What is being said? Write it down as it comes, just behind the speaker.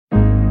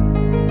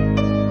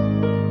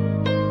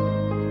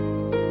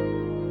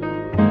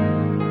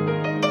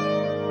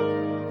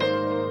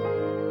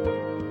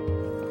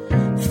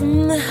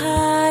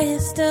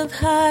of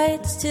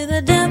heights to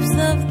the depths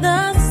of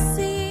the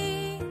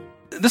sea.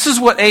 This is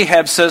what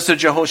Ahab says to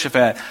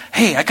Jehoshaphat.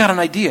 Hey, I got an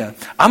idea.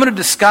 I'm going to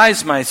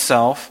disguise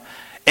myself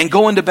and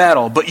go into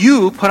battle. But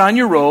you put on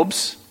your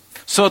robes.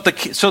 So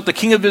the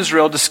king of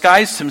Israel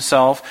disguised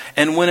himself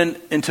and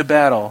went into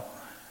battle.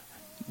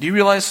 Do you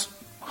realize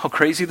how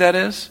crazy that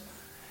is?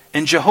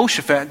 And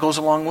Jehoshaphat goes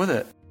along with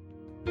it.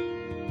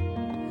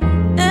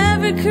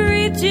 Every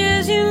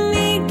creature's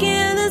unique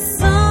in the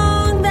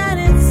song that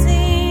it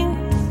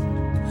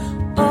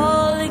sings,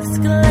 all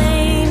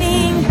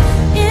exclaiming,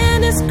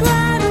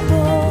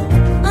 indescribable,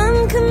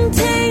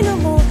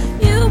 uncontainable.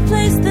 You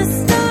place the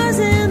stars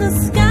in the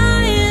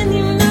sky and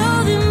you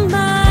know them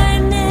by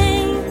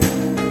name.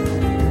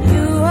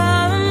 You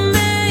are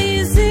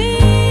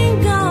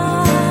amazing,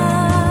 God.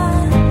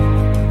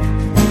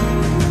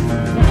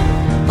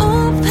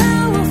 All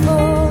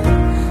powerful,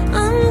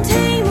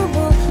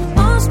 untamable,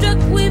 awestruck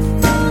we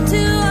fall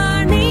to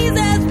our knees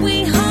as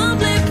we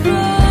humbly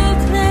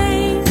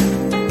proclaim.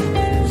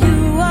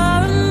 You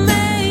are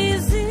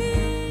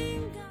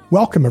amazing, God.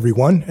 Welcome,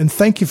 everyone, and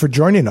thank you for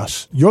joining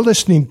us. You're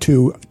listening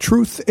to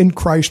Truth in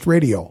Christ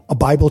Radio, a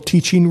Bible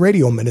teaching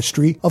radio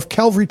ministry of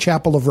Calvary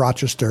Chapel of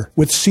Rochester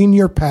with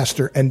senior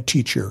pastor and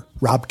teacher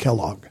Rob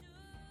Kellogg.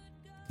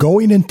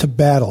 Going into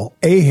battle,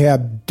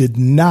 Ahab did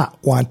not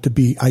want to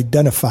be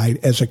identified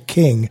as a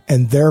king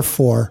and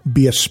therefore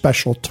be a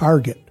special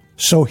target.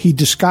 So he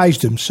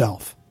disguised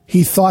himself.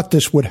 He thought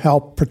this would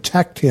help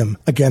protect him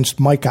against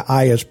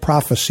Micaiah's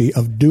prophecy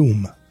of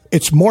doom.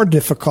 It's more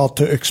difficult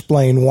to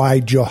explain why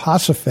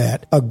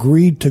Jehoshaphat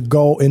agreed to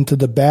go into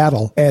the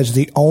battle as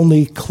the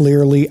only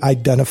clearly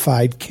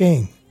identified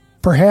king.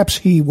 Perhaps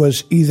he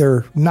was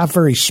either not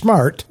very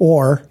smart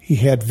or he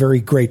had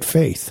very great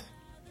faith.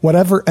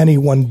 Whatever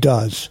anyone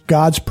does,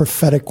 God's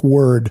prophetic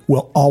word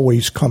will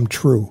always come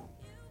true.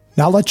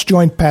 Now let's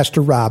join Pastor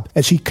Rob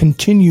as he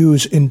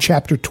continues in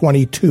chapter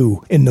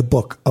 22 in the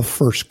book of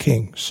 1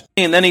 Kings.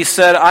 And then he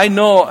said, I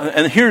know,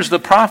 and here's the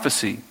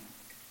prophecy.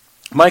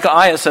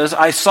 Micaiah says,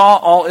 I saw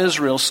all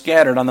Israel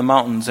scattered on the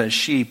mountains as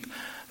sheep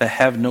that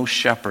have no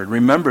shepherd.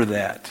 Remember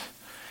that,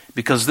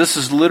 because this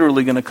is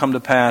literally going to come to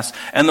pass.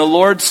 And the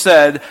Lord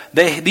said,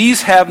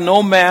 these have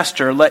no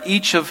master. Let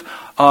each of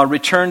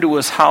return to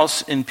his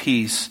house in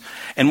peace.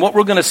 And what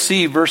we're going to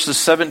see, verses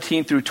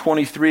 17 through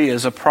 23,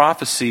 is a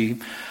prophecy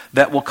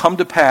that will come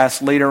to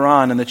pass later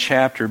on in the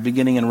chapter,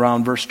 beginning in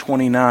around verse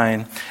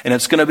 29. And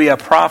it's going to be a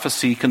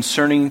prophecy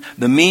concerning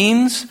the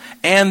means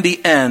and the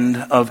end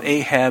of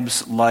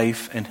Ahab's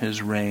life and his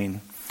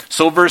reign.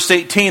 So verse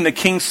 18, the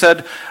king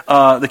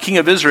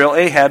of Israel,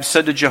 Ahab,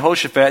 said to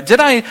Jehoshaphat, did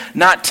I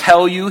not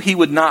tell you he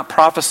would not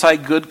prophesy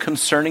good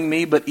concerning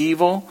me, but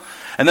evil?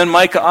 And then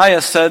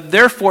Micaiah said,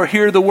 therefore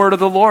hear the word of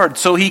the Lord.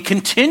 So he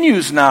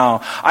continues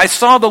now. I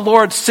saw the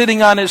Lord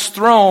sitting on his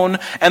throne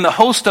and the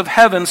host of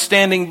heaven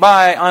standing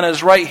by on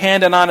his right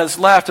hand and on his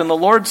left. And the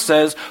Lord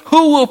says,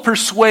 who will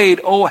persuade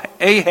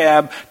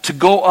Ahab to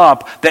go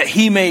up that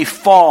he may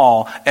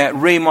fall at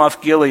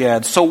Ramoth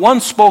Gilead? So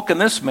one spoke in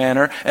this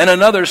manner and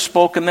another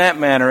spoke in that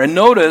manner. And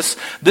notice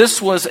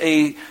this was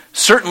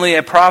certainly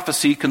a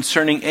prophecy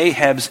concerning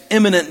Ahab's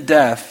imminent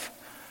death.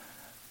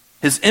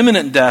 His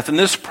imminent death. And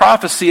this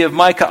prophecy of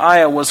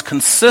Micaiah was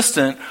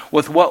consistent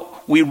with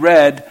what we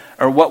read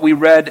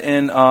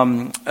in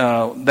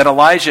that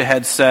Elijah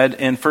had said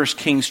in 1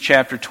 Kings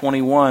chapter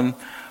 21.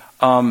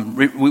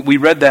 We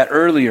read that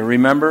earlier,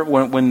 remember?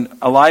 When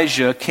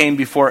Elijah came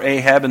before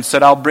Ahab and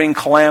said, I'll bring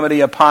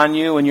calamity upon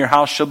you, and your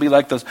house shall be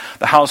like the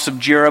house of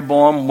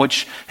Jeroboam,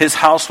 which his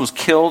house was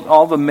killed.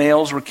 All the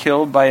males were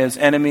killed by his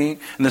enemy.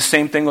 And the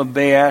same thing with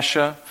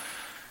Baasha.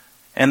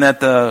 And that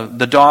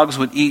the dogs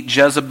would eat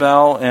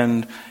Jezebel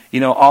and,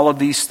 all of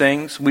these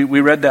things. We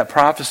read that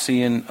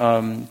prophecy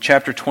in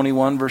chapter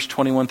 21, verse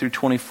 21 through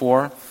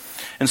 24.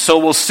 And so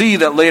we'll see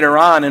that later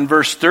on in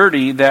verse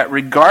 30 that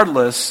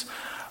regardless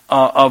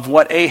of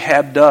what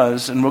Ahab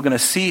does, and we're going to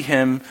see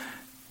him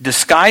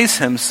disguise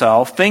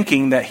himself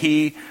thinking that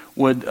he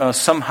would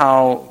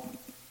somehow,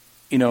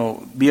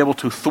 be able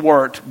to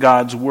thwart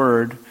God's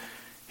word,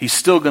 he's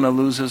still going to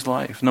lose his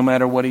life no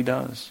matter what he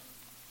does.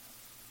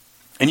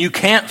 And you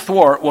can't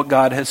thwart what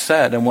God has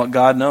said and what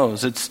God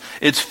knows.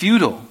 It's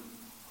futile.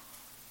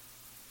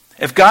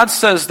 If God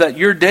says that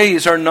your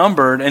days are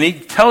numbered, and he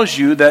tells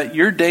you that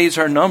your days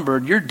are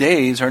numbered,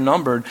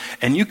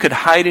 and you could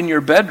hide in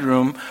your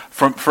bedroom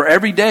for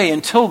every day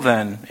until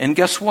then. And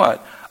guess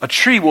what? A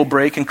tree will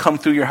break and come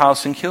through your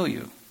house and kill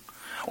you.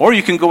 Or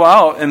you can go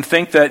out and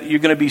think that you're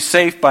going to be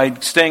safe by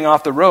staying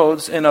off the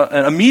roads, and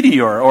a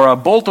meteor or a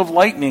bolt of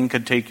lightning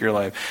could take your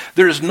life.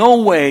 There's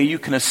no way you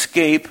can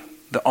escape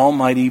the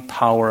almighty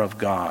power of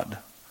God.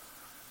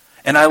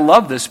 And I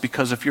love this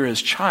because if you're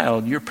his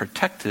child, you're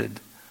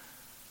protected.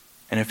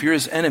 And if you're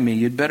his enemy,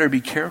 you'd better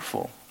be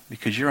careful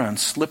because you're on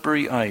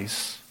slippery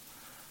ice.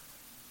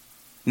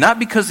 Not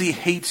because he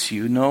hates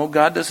you. No,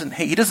 God doesn't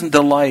hate. He doesn't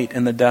delight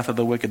in the death of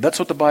the wicked. That's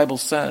what the Bible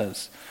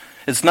says.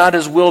 It's not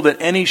his will that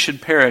any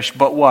should perish,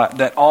 but what?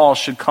 That all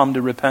should come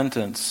to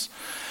repentance.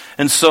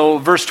 And so,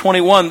 verse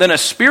 21, then a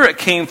spirit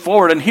came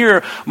forward, and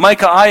here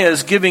Micaiah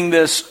is giving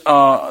this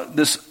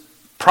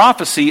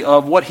prophecy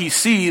of what he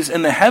sees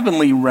in the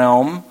heavenly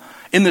realm,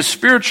 in the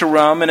spiritual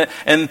realm,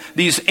 and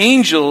these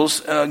angels,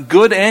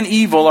 good and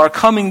evil, are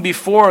coming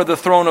before the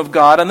throne of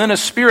God. And then a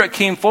spirit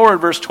came forward,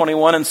 verse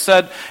 21,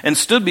 and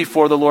stood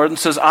before the Lord and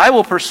says, I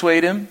will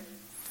persuade him.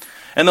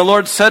 And the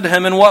Lord said to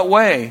him, in what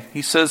way?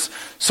 He said,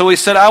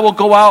 I will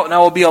go out and I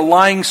will be a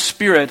lying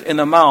spirit in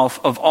the mouth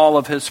of all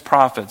of his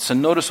prophets.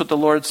 And notice what the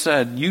Lord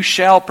said, you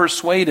shall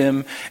persuade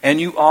him,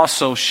 and you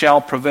also shall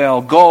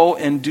prevail. Go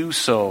and do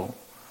so.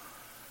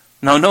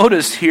 Now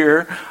notice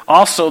here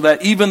also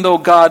that even though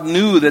God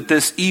knew that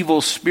this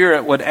evil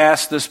spirit would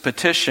ask this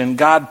petition,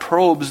 God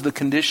probes the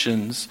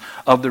conditions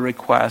of the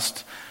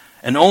request.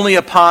 And only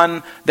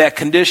upon that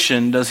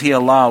condition does he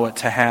allow it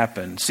to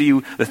happen. See,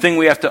 the thing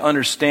we have to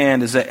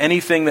understand is that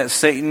anything that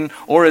Satan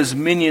or his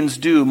minions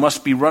do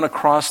must be run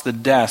across the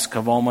desk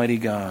of Almighty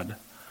God.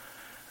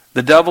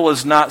 The devil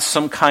is not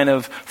some kind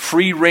of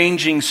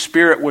free-ranging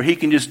spirit where he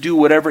can just do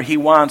whatever he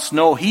wants.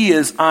 No, he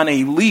is on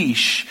a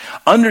leash.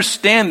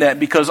 Understand that,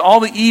 because all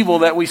the evil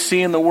that we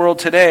see in the world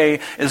today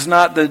is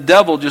not the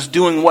devil just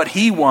doing what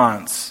he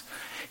wants.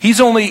 He's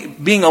only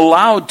being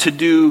allowed to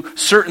do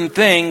certain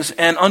things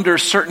and under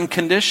certain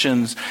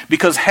conditions,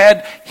 because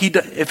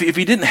if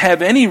he didn't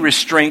have any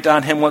restraint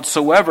on him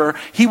whatsoever,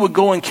 he would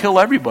go and kill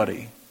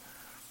everybody.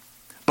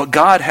 But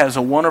God has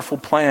a wonderful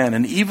plan,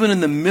 and even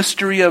in the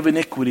mystery of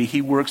iniquity,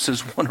 he works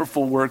his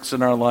wonderful works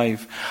in our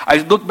life. I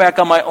look back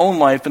on my own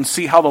life and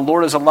see how the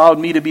Lord has allowed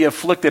me to be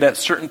afflicted at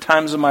certain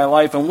times in my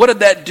life, and what did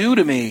that do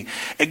to me?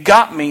 It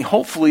got me,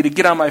 hopefully, to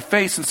get on my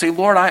face and say,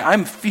 Lord,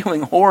 I'm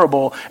feeling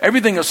horrible.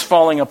 Everything is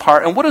falling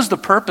apart. And what is the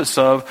purpose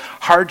of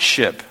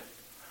hardship?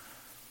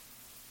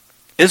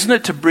 Isn't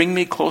it to bring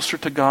me closer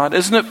to God?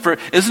 Isn't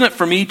it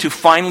for me to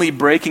finally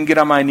break and get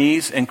on my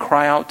knees and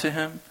cry out to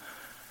him?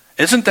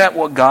 Isn't that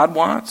what God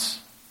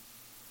wants?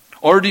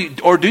 Or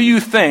do you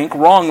think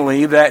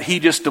wrongly that he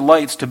just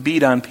delights to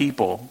beat on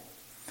people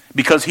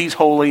because he's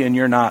holy and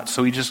you're not?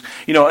 So he just,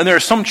 and there are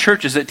some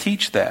churches that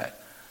teach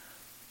that.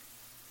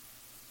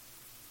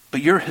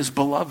 But you're his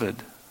beloved.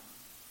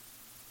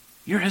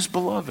 You're his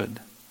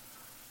beloved.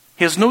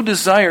 He has no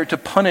desire to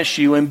punish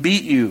you and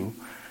beat you.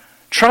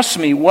 Trust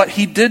me, what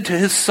he did to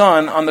his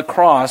son on the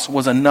cross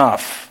was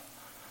enough.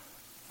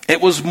 It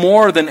was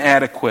more than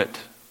adequate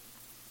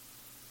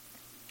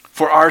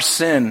for our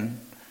sin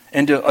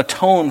and to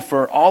atone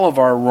for all of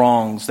our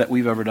wrongs that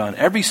we've ever done.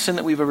 Every sin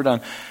that we've ever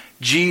done.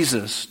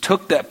 Jesus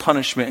took that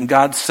punishment, and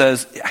God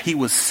says he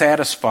was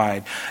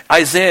satisfied.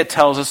 Isaiah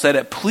tells us that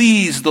it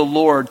pleased the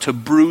Lord to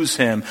bruise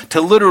him, to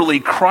literally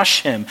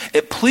crush him.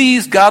 It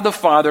pleased God the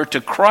Father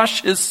to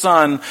crush his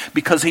son,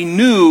 because he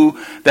knew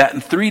that in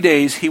 3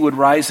 days he would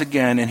rise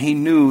again, and he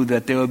knew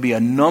that there would be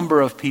a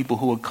number of people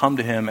who would come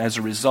to him as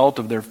a result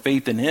of their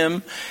faith in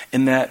him,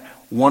 in that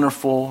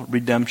wonderful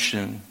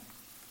redemption.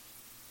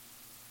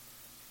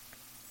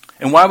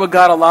 And why would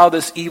God allow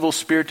this evil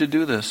spirit to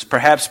do this?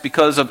 Perhaps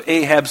because of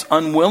Ahab's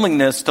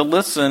unwillingness to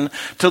listen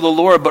to the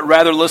Lord, but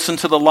rather listen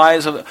to the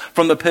lies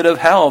from the pit of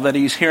hell that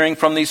he's hearing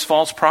from these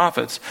false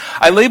prophets.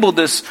 I labeled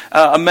this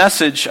a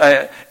message.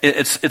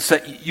 It's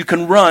that you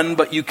can run,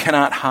 but you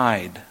cannot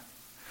hide.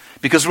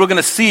 Because we're going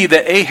to see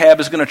that Ahab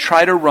is going to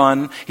try to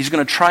run. He's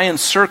going to try and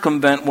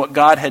circumvent what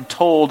God had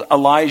told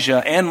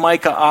Elijah and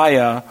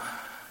Micaiah.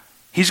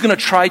 He's going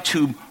to try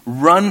to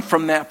run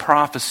from that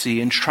prophecy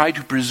and try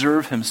to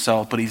preserve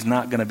himself, but he's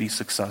not going to be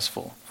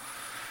successful.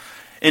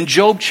 In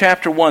Job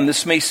chapter 1,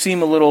 this may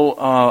seem a little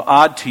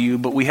odd to you,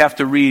 but we have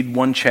to read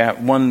one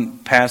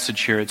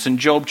passage here. It's in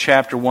Job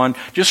chapter 1.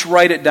 Just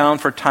write it down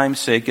for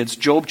time's sake. It's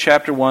Job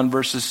chapter 1,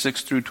 verses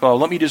 6 through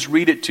 12. Let me just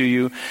read it to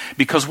you,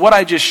 because what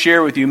I just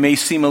share with you may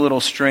seem a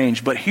little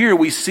strange, but here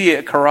we see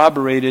it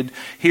corroborated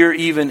here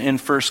even in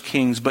 1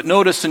 Kings. But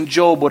notice in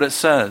Job what it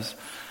says.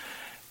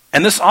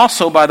 And this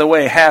also, by the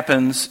way,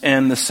 happens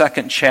in the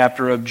 2nd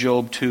chapter of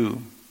Job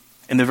 2.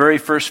 In the very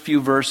first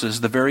few verses,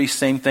 the very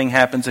same thing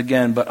happens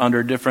again, but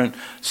under different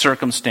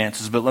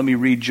circumstances. But let me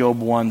read Job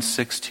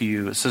 1:6 to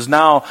you. It says,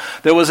 Now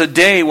there was a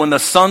day when the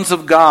sons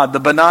of God, the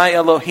B'nai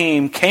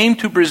Elohim, came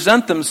to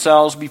present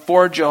themselves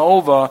before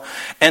Jehovah,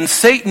 and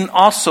Satan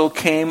also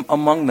came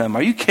among them.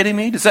 Are you kidding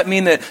me? Does that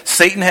mean that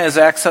Satan has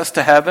access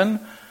to heaven?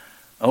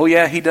 Oh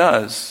yeah, he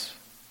does.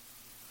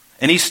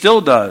 And he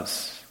still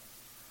does.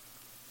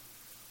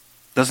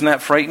 Doesn't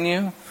that frighten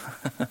you?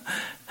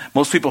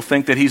 Most people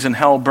think that he's in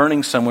hell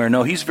burning somewhere.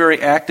 No, he's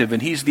very active, and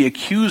he's the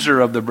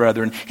accuser of the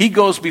brethren. He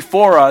goes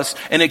before us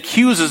and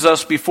accuses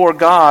us before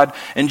God.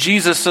 And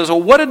Jesus says, well,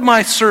 what did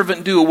my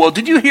servant do? Well,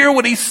 did you hear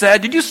what he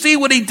said? Did you see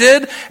what he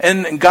did?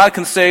 And God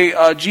can say,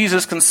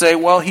 Jesus can say,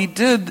 well, he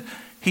did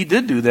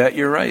do that,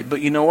 you're right.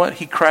 But you know what?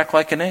 He cracked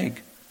like an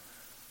egg.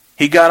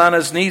 He got on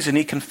his knees and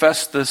he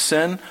confessed the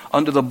sin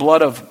under the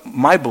blood of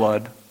my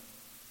blood,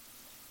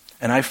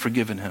 and I've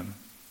forgiven him.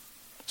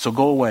 So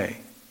go away,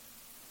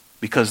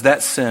 because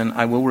that sin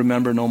I will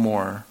remember no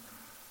more,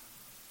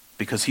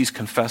 because he's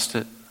confessed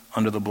it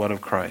under the blood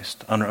of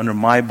Christ, under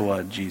my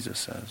blood, Jesus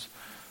says.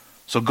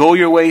 So go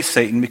your way,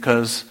 Satan,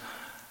 because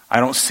I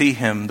don't see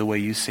him the way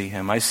you see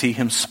him. I see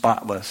him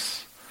spotless.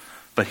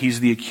 But he's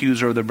the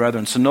accuser of the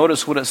brethren. So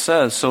notice what it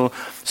says. So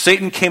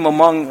Satan came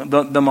among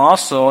them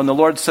also, and the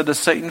Lord said to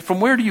Satan, "From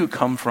where do you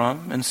come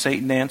from?" And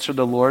Satan answered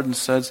the Lord and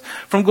says,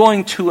 "From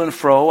going to and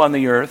fro on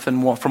the earth,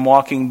 and from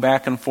walking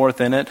back and forth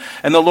in it."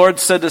 And the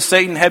Lord said to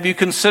Satan, "Have you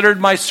considered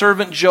my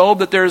servant Job,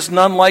 that there is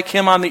none like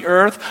him on the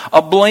earth,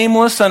 a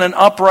blameless and an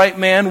upright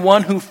man,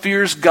 one who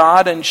fears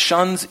God and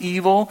shuns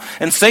evil?"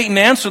 And Satan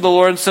answered the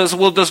Lord and says,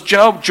 "Well, does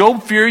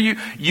Job fear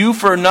you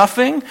for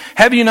nothing?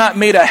 Have you not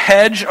made a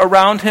hedge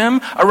around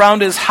him,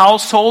 around his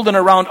household and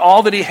around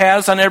all that he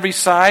has on every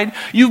side?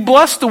 You've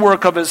blessed the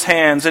work of his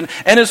hands and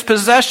his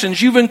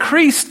possessions. You've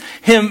increased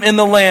him in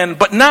the land.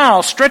 But now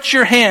stretch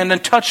your hand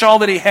and touch all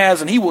that he has,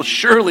 and he will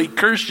surely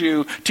curse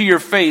you to your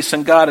face."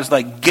 And God is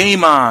like,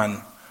 "Game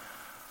on."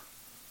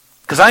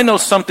 Because I know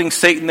something,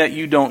 Satan, that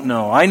you don't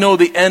know. I know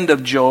the end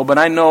of Job, and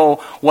I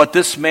know what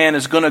this man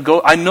is going to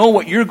go. I know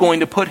what you're going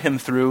to put him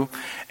through,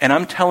 and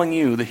I'm telling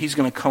you that he's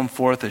going to come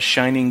forth as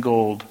shining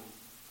gold.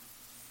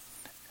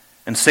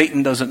 And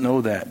Satan doesn't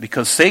know that,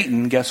 because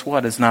Satan, guess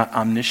what, is not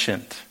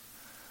omniscient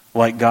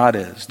like God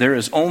is.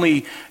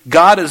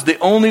 God is the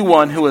only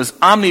one who is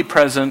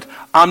omnipresent,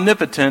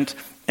 omnipotent,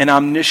 and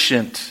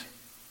omniscient.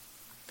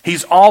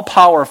 He's all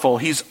powerful.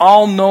 He's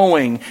all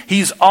knowing.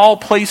 He's all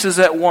places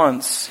at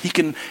once.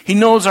 He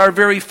knows our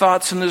very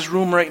thoughts in this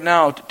room right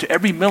now, to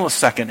every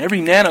millisecond,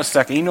 every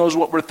nanosecond. He knows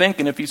what we're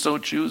thinking if he so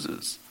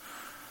chooses.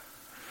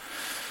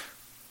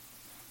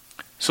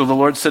 So the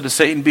Lord said to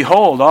Satan,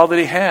 "Behold, all that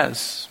he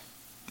has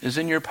is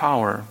in your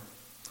power.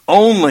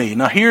 Only,"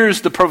 now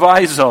here's the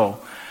proviso,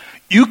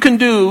 you can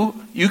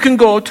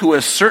go to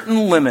a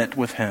certain limit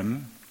with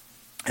him,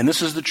 and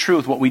this is the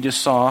truth, what we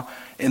just saw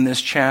in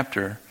this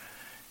chapter.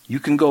 You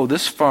can go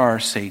this far,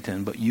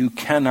 Satan, but you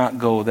cannot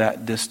go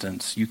that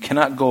distance. You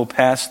cannot go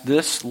past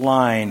this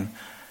line.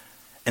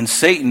 And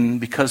Satan,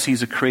 because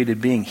he's a created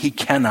being, he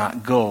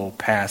cannot go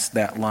past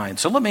that line.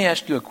 So let me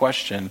ask you a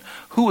question.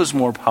 Who is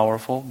more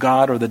powerful,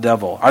 God or the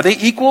devil? Are they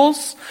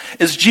equals?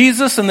 Is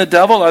Jesus and the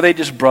devil, are they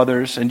just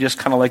brothers and just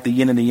kind of like the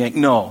yin and the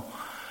yang? No.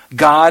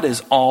 God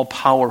is all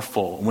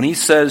powerful. When he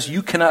says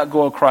you cannot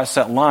go across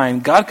that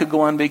line, God could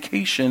go on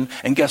vacation,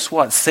 and guess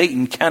what?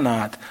 Satan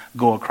cannot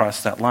go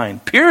across that line.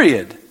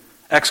 Period.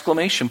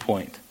 Exclamation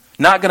point.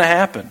 Not going to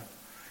happen.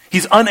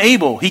 He's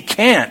unable. He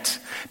can't.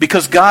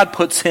 Because God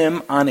puts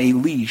him on a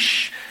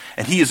leash,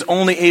 and he is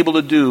only able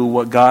to do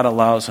what God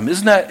allows him.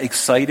 Isn't that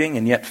exciting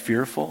and yet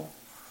fearful?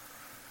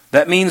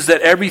 That means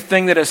that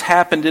everything that has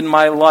happened in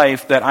my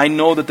life, that I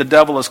know that the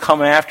devil has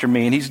come after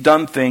me, and he's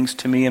done things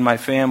to me and my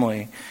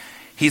family,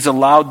 he's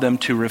allowed them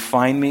to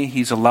refine me.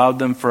 He's allowed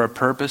them for a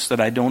purpose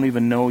that I don't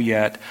even know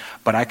yet,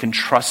 but I can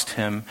trust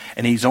him,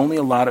 and he's only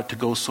allowed it to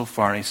go so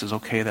far, and he says,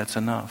 "Okay, that's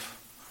enough.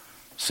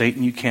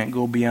 Satan, you can't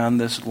go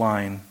beyond this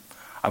line.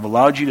 I've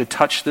allowed you to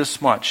touch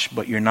this much,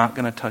 but you're not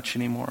going to touch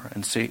anymore."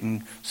 And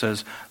Satan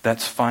says,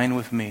 "That's fine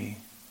with me.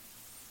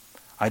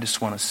 I just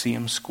want to see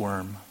him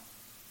squirm.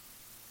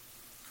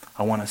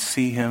 I want to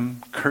see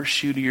him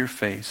curse you to your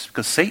face."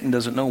 Because Satan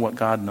doesn't know what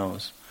God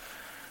knows.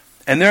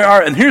 And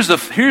here's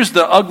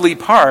the ugly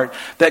part,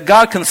 that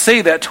God can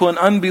say that to an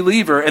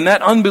unbeliever, and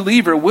that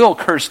unbeliever will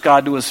curse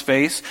God to his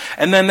face,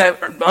 and then that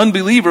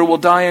unbeliever will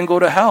die and go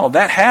to hell.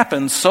 That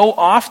happens so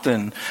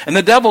often. And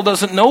the devil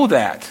doesn't know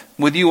that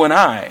with you and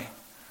I.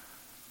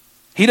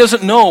 He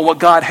doesn't know what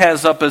God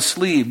has up his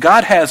sleeve.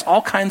 God has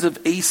all kinds of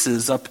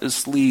aces up his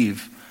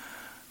sleeve.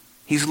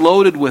 He's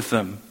loaded with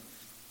them.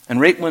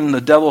 And right when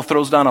the devil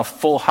throws down a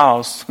full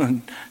house,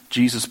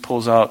 Jesus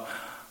pulls out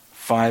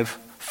five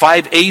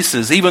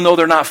aces. Even though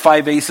they're not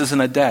 5 aces in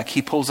a deck,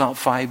 he pulls out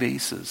 5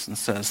 aces and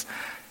says,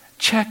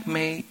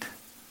 "Checkmate."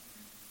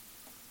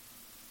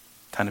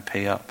 Time to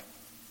pay up.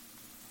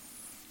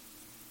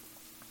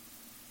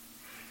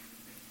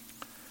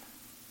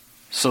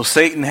 So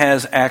Satan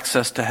has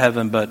access to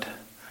heaven, but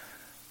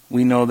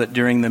we know that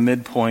during the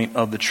midpoint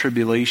of the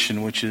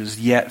tribulation, which is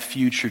yet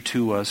future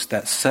to us,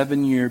 that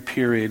 7-year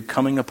period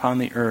coming upon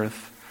the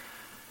earth.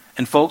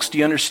 And folks, do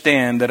you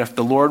understand that if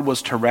the Lord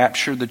was to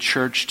rapture the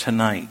church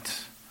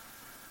tonight,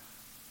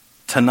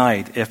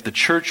 if the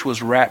church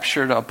was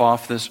raptured up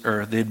off this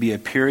earth, there'd be a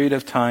period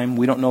of time.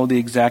 We don't know the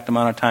exact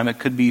amount of time. It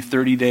could be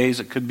 30 days.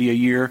 It could be a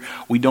year.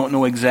 We don't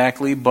know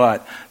exactly,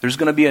 but there's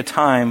going to be a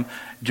time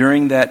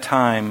during that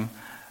time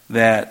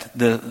that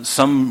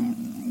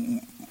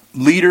some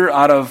leader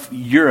out of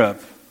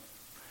Europe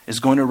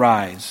is going to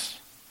rise,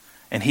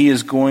 and he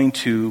is going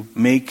to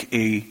make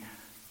a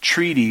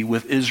treaty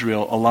with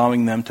Israel,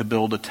 allowing them to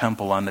build a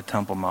temple on the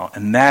Temple Mount.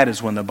 And that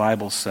is when the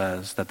Bible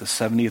says that the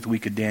 70th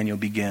week of Daniel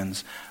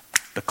begins.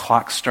 The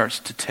clock starts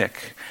to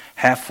tick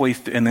halfway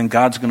through, and then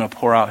God's going to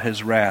pour out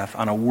his wrath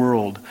on a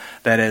world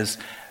that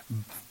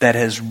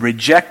has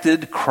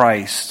rejected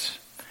Christ.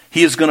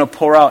 He is going to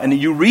pour out, and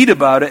you read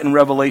about it in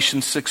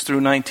Revelation 6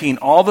 through 19,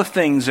 all the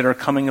things that are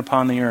coming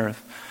upon the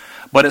earth.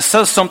 But it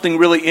says something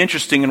really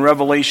interesting in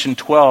Revelation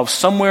 12,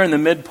 somewhere in the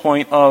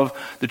midpoint of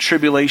the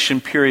tribulation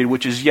period,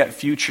 which is yet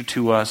future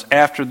to us,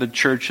 after the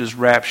church is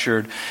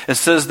raptured. It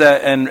says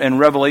that in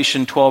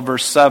Revelation 12,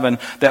 verse 7,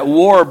 that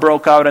war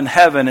broke out in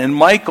heaven, and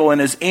Michael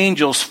and his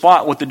angels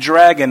fought with the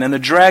dragon, and the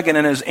dragon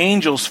and his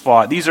angels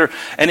fought.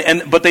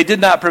 But they did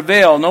not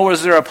prevail, nor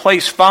was there a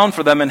place found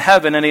for them in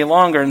heaven any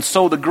longer. And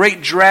so the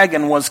great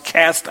dragon was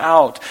cast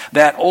out,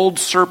 that old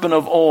serpent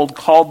of old,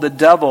 called the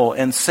devil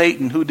and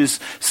Satan, who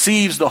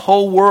deceives the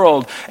whole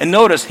world. And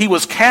notice, he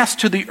was cast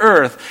to the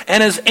earth,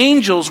 and his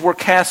angels were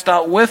cast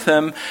out with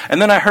him.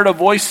 And then I heard a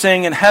voice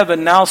saying in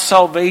heaven, now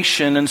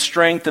salvation and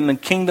strength and the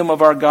kingdom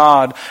of our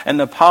God and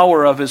the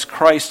power of his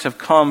Christ have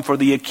come. For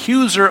the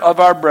accuser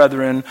of our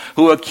brethren,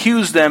 who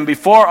accused them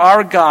before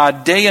our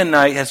God day and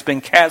night, has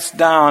been cast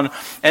down,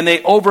 and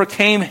they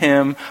overcame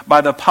him by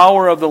the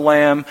power of the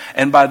Lamb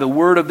and by the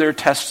word of their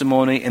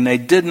testimony, and they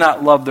did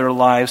not love their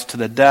lives to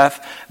the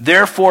death.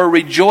 Therefore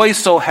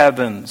rejoice, O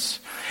heavens,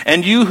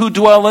 and you who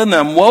dwell in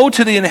them. Woe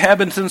to the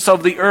inhabitants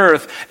of the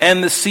earth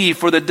and the sea,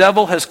 for the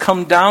devil has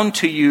come down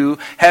to you,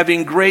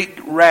 having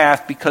great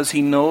wrath, because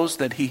he knows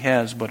that he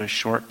has but a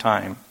short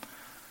time.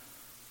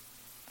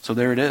 So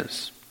there it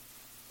is.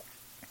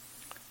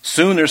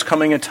 Soon there's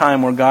coming a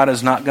time where God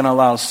is not going to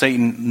allow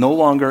Satan no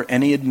longer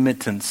any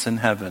admittance in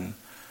heaven.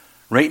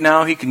 Right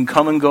now he can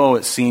come and go,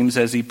 it seems,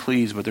 as he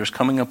please, but there's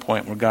coming a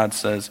point where God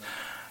says,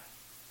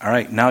 all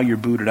right, now you're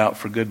booted out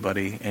for good,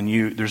 buddy,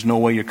 and there's no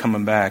way you're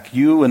coming back.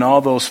 You and all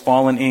those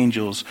fallen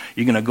angels,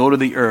 you're going to go to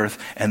the earth,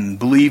 and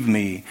believe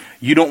me,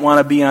 you don't want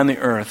to be on the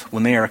earth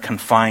when they are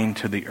confined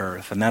to the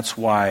earth. And that's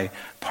why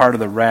part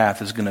of the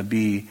wrath is going to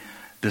be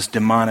this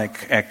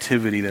demonic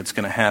activity that's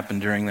going to happen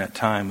during that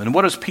time. And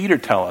what does Peter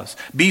tell us?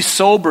 Be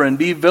sober and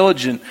be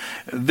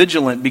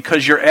vigilant,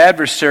 because your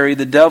adversary,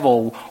 the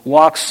devil,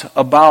 walks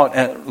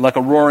about like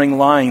a roaring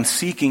lion,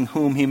 seeking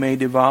whom he may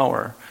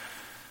devour.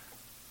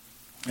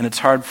 And it's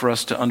hard for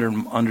us to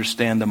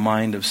understand the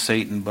mind of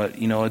Satan, but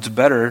it's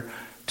better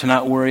to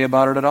not worry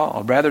about it at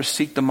all. Rather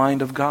seek the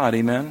mind of God.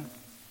 Amen?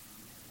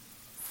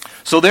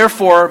 So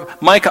therefore,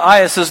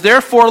 Micaiah says,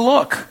 therefore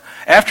look.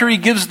 After he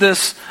gives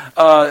this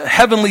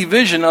heavenly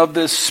vision of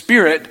this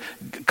spirit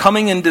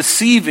coming and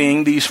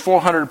deceiving these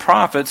 400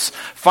 prophets,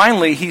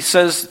 finally he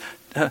says,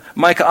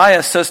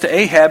 Micaiah says to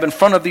Ahab in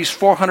front of these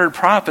 400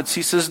 prophets,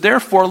 he says,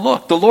 therefore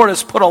look, the Lord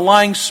has put a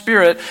lying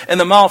spirit in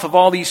the mouth of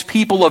all these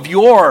people of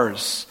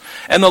yours.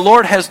 And the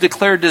Lord has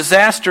declared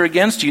disaster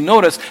against you.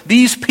 Notice,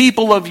 these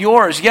people of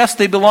yours, yes,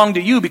 they belong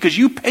to you because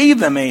you pay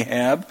them,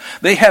 Ahab.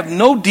 They have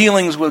no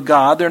dealings with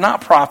God. They're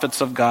not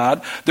prophets of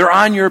God. They're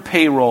on your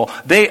payroll.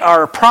 They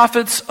are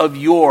prophets of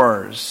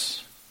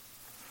yours.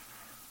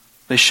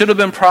 They should have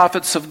been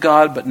prophets of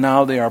God, but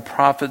now they are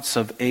prophets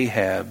of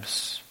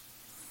Ahab's.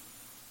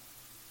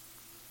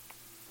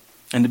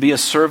 And to be a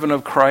servant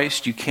of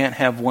Christ, you can't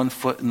have one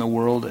foot in the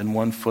world and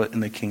one foot in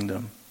the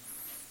kingdom.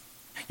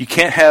 You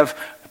can't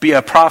be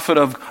a prophet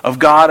of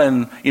God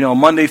and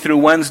Monday through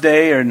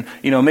Wednesday or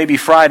maybe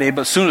Friday,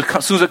 but as soon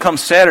as it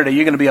comes Saturday,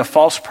 you're going to be a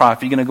false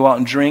prophet. You're going to go out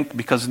and drink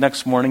because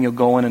next morning you'll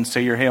go in and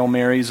say your Hail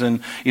Marys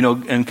and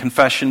in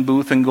confession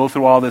booth and go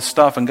through all this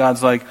stuff, and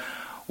God's like,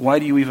 why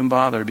do you even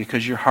bother?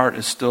 Because your heart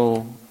is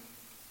still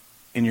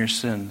in your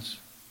sins.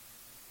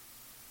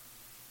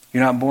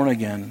 You're not born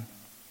again.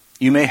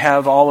 You may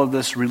have all of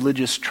this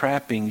religious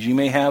trappings. You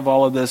may have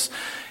all of this.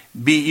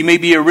 You may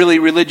be a really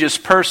religious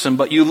person,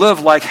 but you live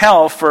like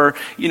hell for,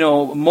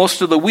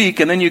 most of the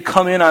week, and then you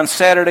come in on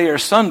Saturday or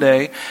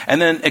Sunday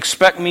and then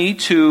expect me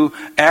to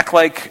act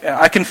like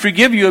I can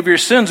forgive you of your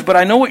sins, but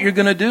I know what you're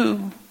going to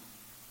do.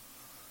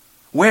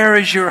 Where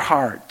is your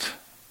heart?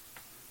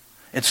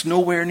 It's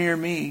nowhere near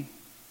me.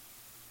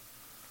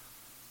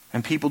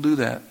 And people do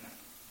that.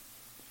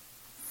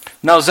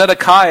 Now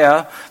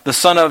Zedekiah, the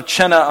son of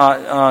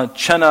Chenaanah,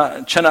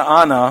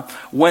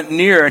 went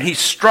near, and he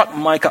struck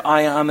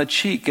Micaiah on the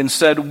cheek and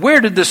said,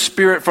 where did the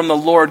Spirit from the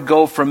Lord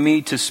go from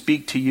me to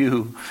speak to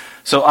you?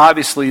 So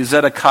obviously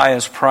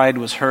Zedekiah's pride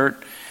was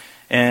hurt,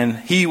 and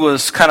he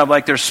was kind of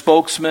like their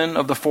spokesman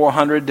of the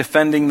 400,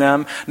 defending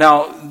them.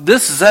 Now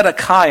this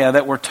Zedekiah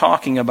that we're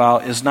talking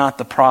about is not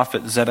the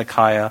prophet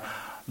Zedekiah,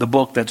 the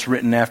book that's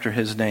written after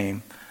his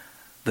name.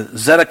 The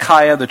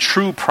Zedekiah, the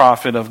true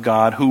prophet of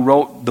God, who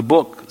wrote the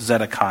book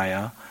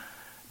Zedekiah,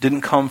 didn't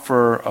come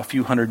for a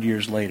few hundred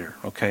years later.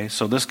 Okay,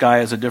 so this guy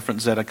is a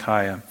different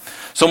Zedekiah.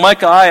 So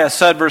Micaiah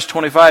said, verse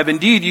 25,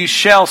 indeed you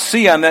shall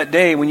see on that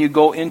day when you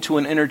go into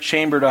an inner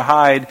chamber to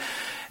hide.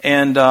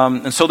 And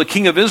so the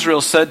king of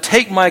Israel said,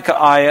 take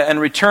Micaiah and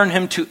return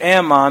him to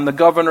Ammon, the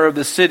governor of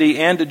the city,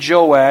 and to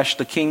Joash,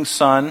 the king's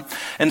son,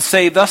 and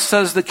say, thus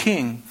says the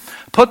king,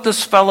 Put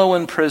this fellow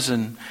in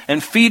prison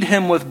and feed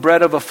him with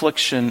bread of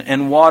affliction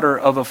and water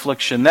of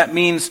affliction. That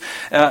means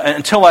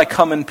until I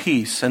come in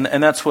peace. And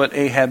that's what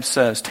Ahab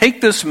says.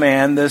 Take this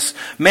man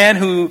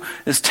who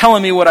is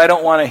telling me what I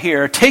don't want to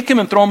hear. Take him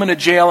and throw him into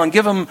jail and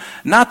give him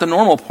not the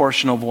normal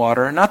portion of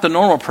water, not the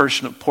normal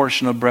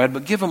portion of bread,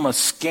 but give him a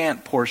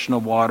scant portion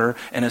of water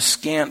and a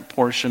scant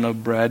portion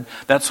of bread.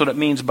 That's what it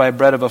means by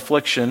bread of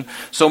affliction.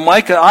 So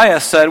Micaiah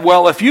said,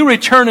 well, if you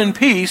return in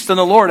peace, then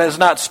the Lord has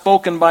not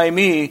spoken by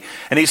me.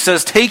 And he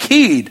says, take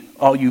heed,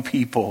 all you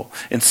people.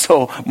 And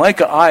so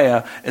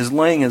Micaiah is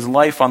laying his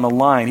life on the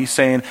line. He's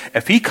saying,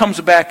 if he comes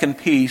back in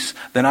peace,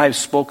 then I've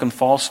spoken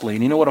falsely.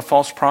 And you know what a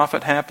false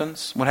prophet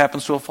happens? What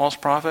happens to a false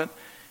prophet?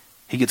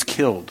 He gets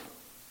killed.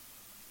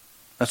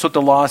 That's what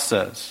the law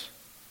says.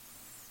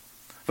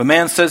 If a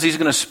man says he's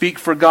going to speak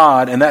for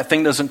God and that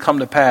thing doesn't come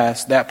to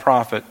pass, that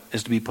prophet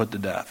is to be put to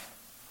death.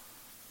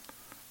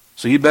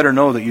 So you better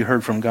know that you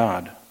heard from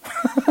God.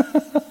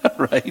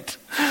 Right?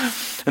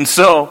 And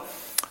so,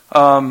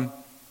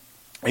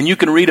 and you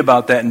can read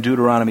about that in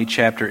Deuteronomy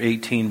chapter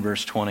 18,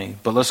 verse 20.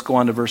 But let's go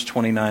on to verse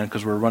 29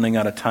 because we're running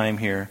out of time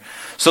here.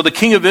 So the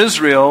king of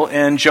Israel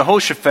and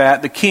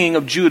Jehoshaphat, the king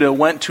of Judah,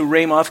 went to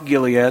Ramoth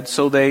Gilead.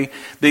 So they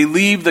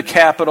leave the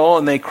capital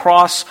and they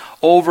cross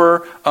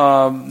over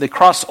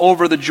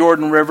the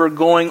Jordan River,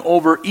 going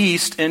over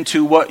east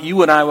into what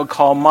you and I would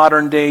call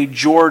modern day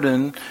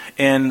Jordan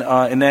in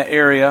that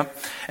area.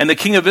 And the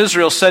king of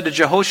Israel said to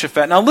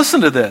Jehoshaphat, now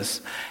listen to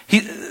this.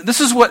 This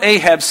is what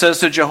Ahab says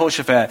to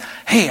Jehoshaphat.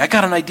 Hey, I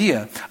got an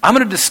idea. I'm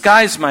going to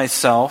disguise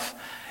myself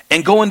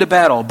and go into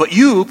battle. But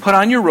you put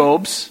on your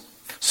robes.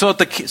 So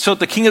the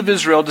king of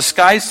Israel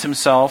disguised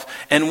himself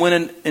and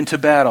went into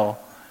battle.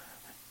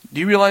 Do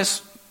you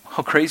realize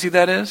how crazy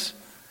that is?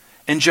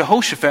 And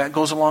Jehoshaphat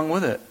goes along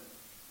with it.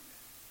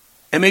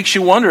 It makes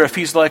you wonder if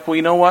he's like, well,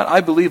 you know what?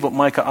 I believe what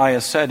Micaiah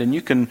said, and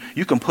you can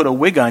put a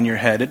wig on your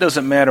head. It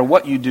doesn't matter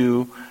what you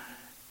do.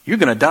 You're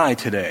going to die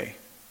today.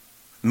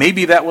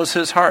 Maybe that was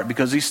his heart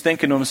because he's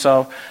thinking to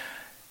himself,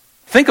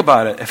 think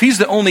about it. If he's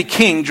the only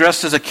king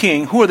dressed as a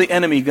king, who are the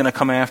enemy going to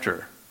come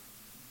after?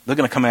 They're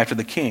going to come after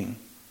the king.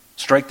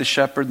 Strike the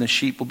shepherd and the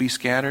sheep will be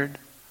scattered.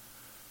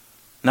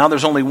 Now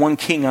there's only one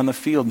king on the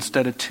field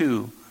instead of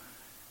two.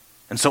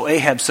 And so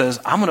Ahab says,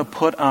 I'm going to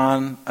put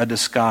on a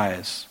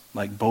disguise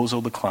like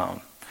Bozo the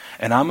Clown.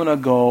 And I'm going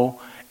to go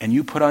and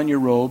you put on your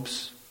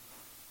robes.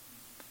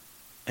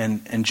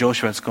 And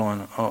Joshua's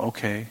going, oh,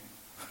 okay.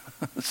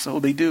 So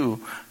they do.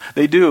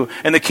 They do.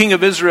 And the king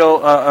of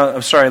Israel,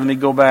 let me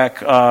go back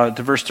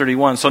to verse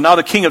 31. So now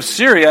the king of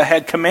Syria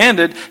had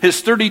commanded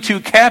his 32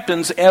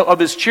 captains of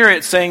his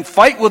chariot, saying,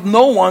 fight with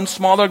no one,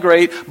 small or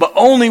great, but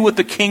only with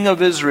the king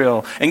of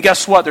Israel. And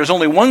guess what? There's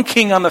only one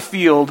king on the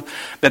field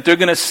that they're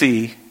going to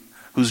see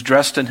who's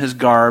dressed in his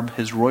garb,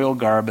 his royal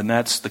garb, and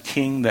that's the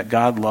king that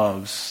God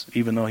loves,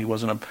 even though he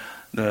wasn't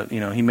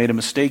he made a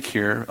mistake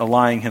here,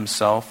 allying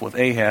himself with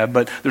Ahab.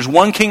 But there's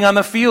one king on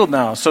the field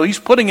now, so he's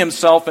putting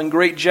himself in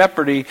great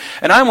jeopardy.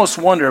 And I almost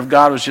wonder if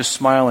God was just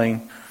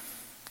smiling,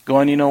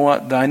 going, you know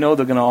what, I know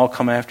they're going to all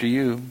come after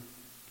you,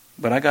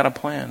 but I got a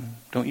plan.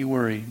 Don't you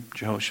worry,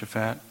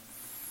 Jehoshaphat.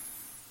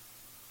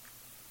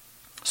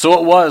 So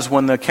it was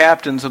when the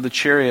captains of the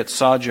chariots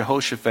saw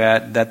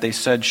Jehoshaphat that they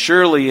said,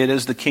 surely it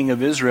is the king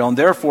of Israel. And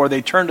therefore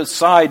they turned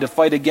aside to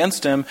fight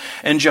against him.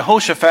 And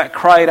Jehoshaphat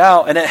cried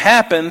out. And it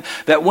happened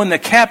that when the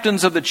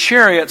captains of the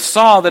chariots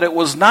saw that it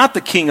was not the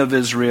king of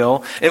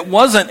Israel, it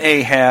wasn't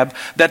Ahab,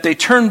 that they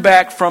turned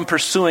back from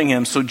pursuing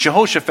him. So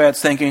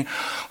Jehoshaphat's thinking,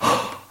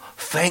 oh,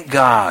 thank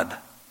God.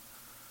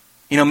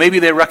 Maybe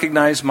they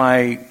recognized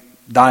my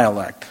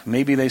dialect.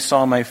 Maybe they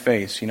saw my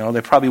face.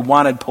 They probably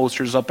wanted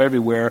posters up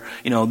everywhere.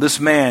 This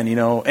man,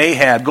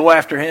 Ahab, go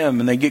after him.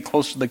 And they get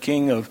close to the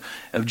king of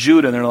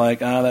Judah and they're like,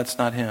 that's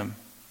not him.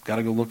 Got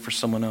to go look for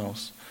someone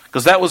else.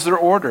 Because that was their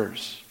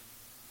orders.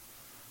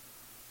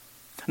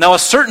 Now a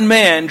certain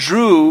man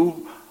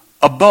drew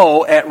a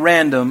bow at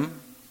random.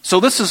 So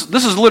this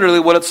is literally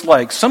what it's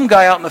like. Some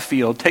guy out in the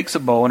field takes a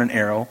bow and an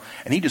arrow,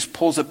 and he just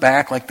pulls it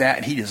back like that,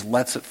 and he just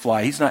lets it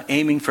fly. He's not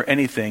aiming for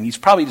anything. He's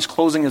probably just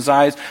closing his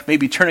eyes,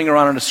 maybe turning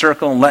around in a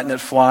circle and letting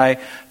it fly,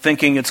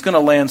 thinking it's going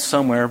to land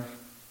somewhere.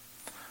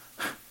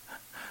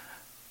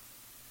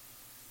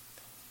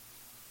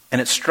 And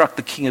it struck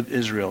the king of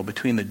Israel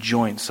between the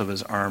joints of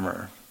his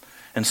armor.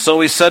 And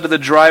so he said to the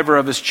driver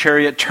of his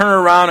chariot, turn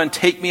around and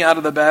take me out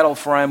of the battle,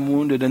 for I am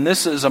wounded. And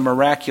this is a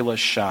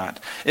miraculous shot.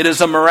 It is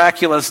a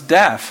miraculous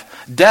death.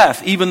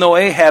 Death, even though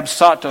Ahab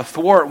sought to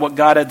thwart what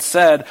God had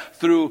said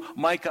through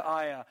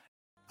Micaiah.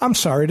 I'm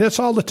sorry, that's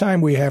all the time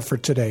we have for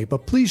today,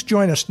 but please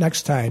join us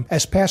next time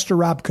as Pastor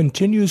Rob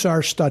continues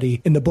our study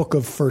in the book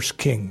of 1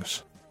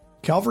 Kings.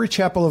 Calvary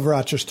Chapel of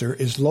Rochester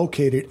is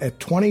located at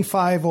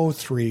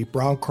 2503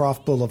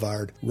 Browncroft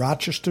Boulevard,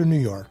 Rochester, New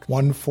York,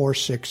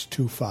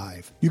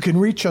 14625. You can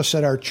reach us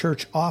at our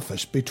church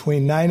office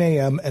between 9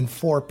 a.m. and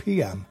 4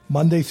 p.m.,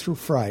 Monday through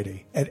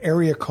Friday, at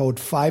area code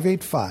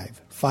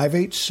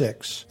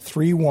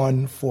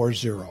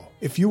 585-586-3140.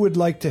 If you would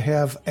like to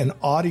have an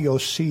audio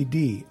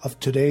CD of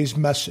today's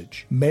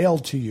message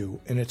mailed to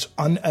you in its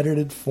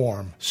unedited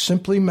form,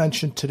 simply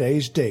mention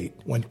today's date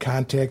when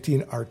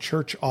contacting our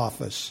church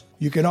office.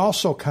 You can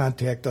also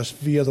contact us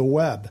via the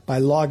web by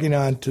logging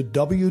on to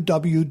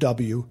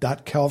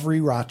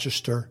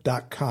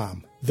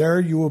www.calvaryrochester.com.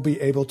 There you will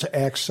be able to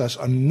access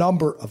a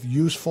number of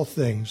useful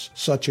things,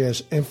 such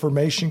as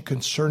information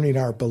concerning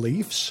our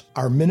beliefs,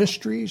 our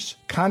ministries,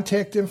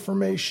 contact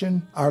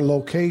information, our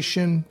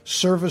location,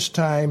 service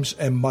times,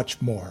 and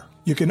much more.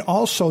 You can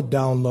also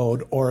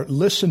download or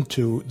listen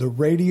to the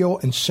radio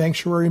and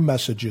sanctuary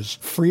messages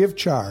free of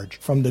charge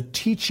from the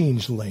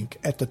teachings link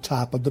at the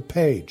top of the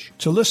page.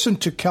 To listen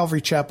to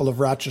Calvary Chapel of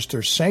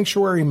Rochester's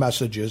sanctuary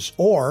messages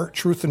or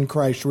Truth in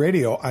Christ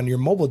Radio on your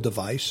mobile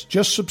device,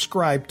 just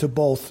subscribe to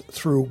both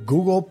through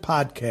Google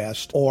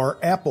Podcast or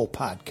Apple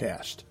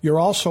Podcast. You're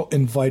also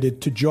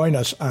invited to join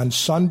us on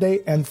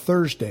Sunday and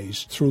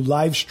Thursdays through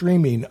live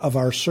streaming of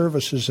our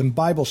services and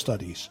Bible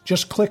studies.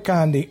 Just click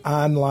on the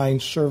online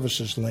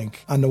services link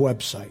on the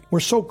website.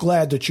 We're so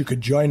glad that you could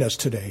join us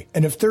today.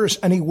 And if there is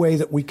any way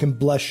that we can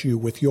bless you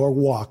with your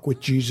walk with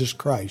Jesus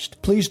Christ,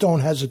 please don't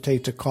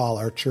hesitate to call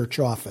our church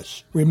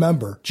office.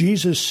 Remember,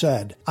 Jesus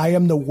said, "I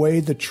am the way,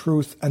 the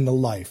truth, and the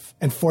life.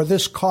 And for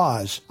this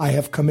cause I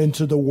have come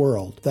into the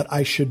world, that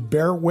I should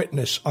bear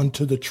witness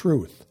unto the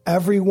truth.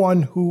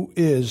 Everyone who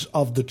is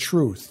of the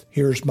truth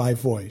hears my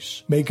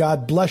voice." May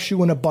God bless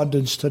you in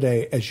abundance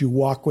today as you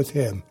walk with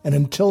Him. And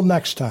until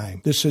next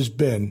time, this has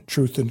been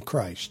Truth in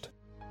Christ.